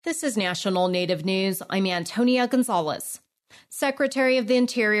This is National Native News. I'm Antonia Gonzalez. Secretary of the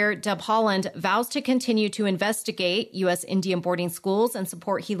Interior Deb Haaland vows to continue to investigate U.S. Indian boarding schools and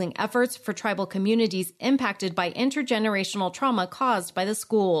support healing efforts for tribal communities impacted by intergenerational trauma caused by the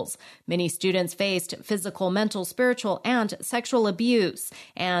schools. Many students faced physical, mental, spiritual, and sexual abuse,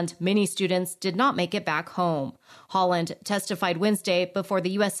 and many students did not make it back home. Haaland testified Wednesday before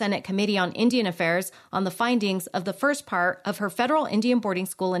the U.S. Senate Committee on Indian Affairs on the findings of the first part of her federal Indian boarding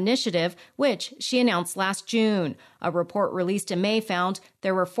school initiative, which she announced last June. A report released in May found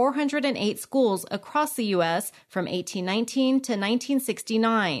there were 408 schools across the U.S. from 1819 to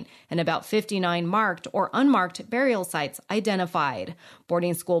 1969, and about 59 marked or unmarked burial sites identified.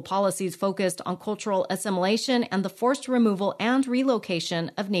 Boarding school policies focused on cultural assimilation and the forced removal and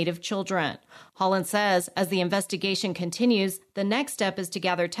relocation of Native children. Haaland says as the investigation continues, the next step is to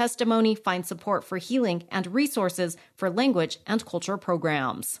gather testimony, find support for healing, and resources for language and culture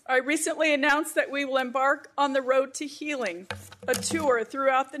programs. I recently announced that we will embark on the Road to Healing, a tour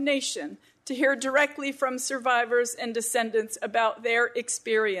throughout the nation to hear directly from survivors and descendants about their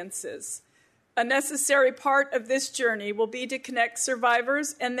experiences. A necessary part of this journey will be to connect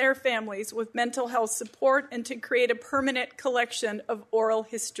survivors and their families with mental health support and to create a permanent collection of oral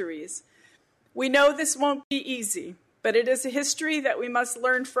histories. We know this won't be easy, but it is a history that we must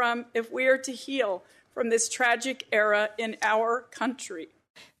learn from if we are to heal from this tragic era in our country.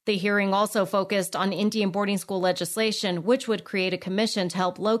 The hearing also focused on Indian boarding school legislation, which would create a commission to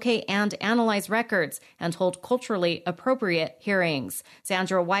help locate and analyze records and hold culturally appropriate hearings.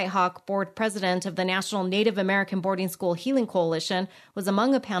 Sandra Whitehawk, board president of the National Native American Boarding School Healing Coalition, was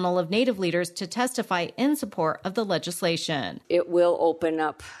among a panel of Native leaders to testify in support of the legislation. It will open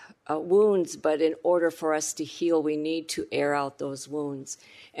up wounds, but in order for us to heal, we need to air out those wounds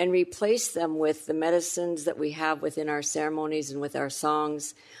and replace them with the medicines that we have within our ceremonies and with our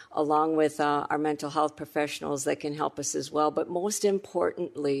songs, along with our mental health professionals that can help us as well. But most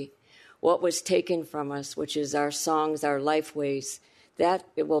importantly, what was taken from us, which is our songs, our life ways, that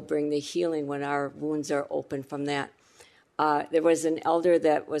it will bring the healing when our wounds are open from that. There was an elder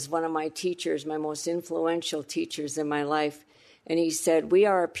that was one of my teachers, my most influential teachers in my life. And he said, we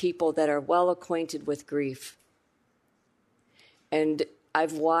are a people that are well acquainted with grief. And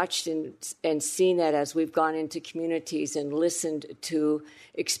I've watched and seen that as we've gone into communities and listened to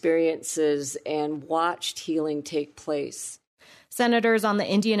experiences and watched healing take place. Senators on the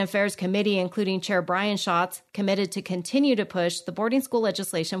Indian Affairs Committee, including Chair Brian Schatz, committed to continue to push the boarding school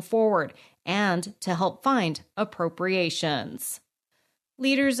legislation forward and to help find appropriations.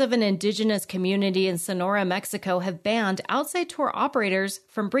 Leaders of an indigenous community in Sonora, Mexico, have banned outside tour operators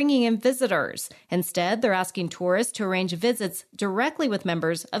from bringing in visitors. Instead, they're asking tourists to arrange visits directly with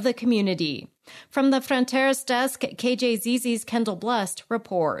members of the community. From the Fronteras Desk, KJZZ's Kendall Blust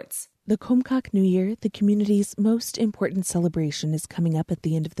reports. The Comcaac New Year, the community's most important celebration, is coming up at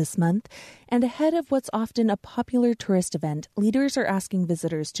the end of this month. And ahead of what's often a popular tourist event, leaders are asking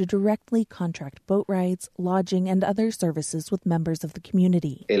visitors to directly contract boat rides, lodging, and other services with members of the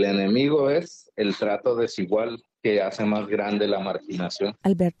community. El enemigo es el trato desigual que hace más grande la marginación.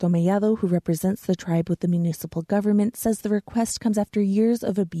 Alberto Mellado, who represents the tribe with the municipal government, says the request comes after years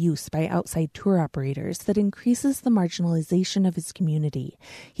of abuse by outside tour operators that increases the marginalization of his community.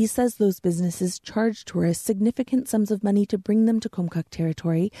 He says those businesses charge tourists significant sums of money to bring them to Comcaac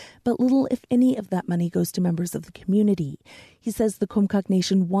territory, but little, if any, of that money goes to members of the community. He says the Comcaac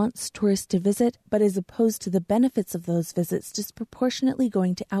Nation wants tourists to visit, but is opposed to the benefits of those visits disproportionately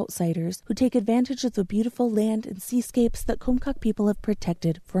going to outsiders who take advantage of the beautiful land and seascapes that Comcaac people have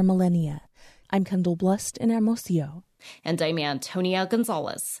protected for millennia. I'm Kendall Blust in Hermosillo. And I'm Antonia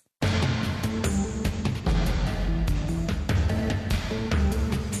Gonzalez.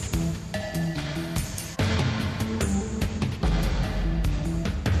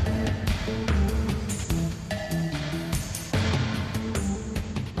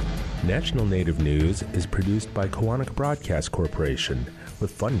 National Native News is produced by Koahnic Broadcast Corporation,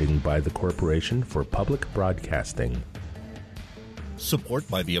 with funding by the Corporation for Public Broadcasting. Support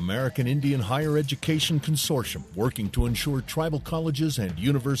by the American Indian Higher Education Consortium, working to ensure tribal colleges and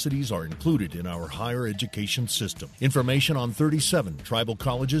universities are included in our higher education system. Information on 37 tribal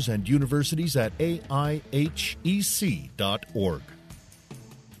colleges and universities at aihec.org.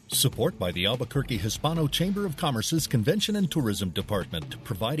 Support by the Albuquerque Hispano Chamber of Commerce's Convention and Tourism Department,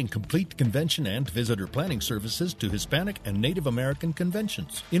 providing complete convention and visitor planning services to Hispanic and Native American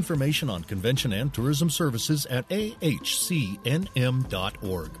conventions. Information on convention and tourism services at ahcnm.org.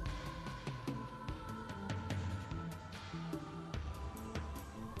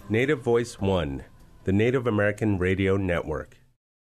 Native Voice One, the Native American Radio Network.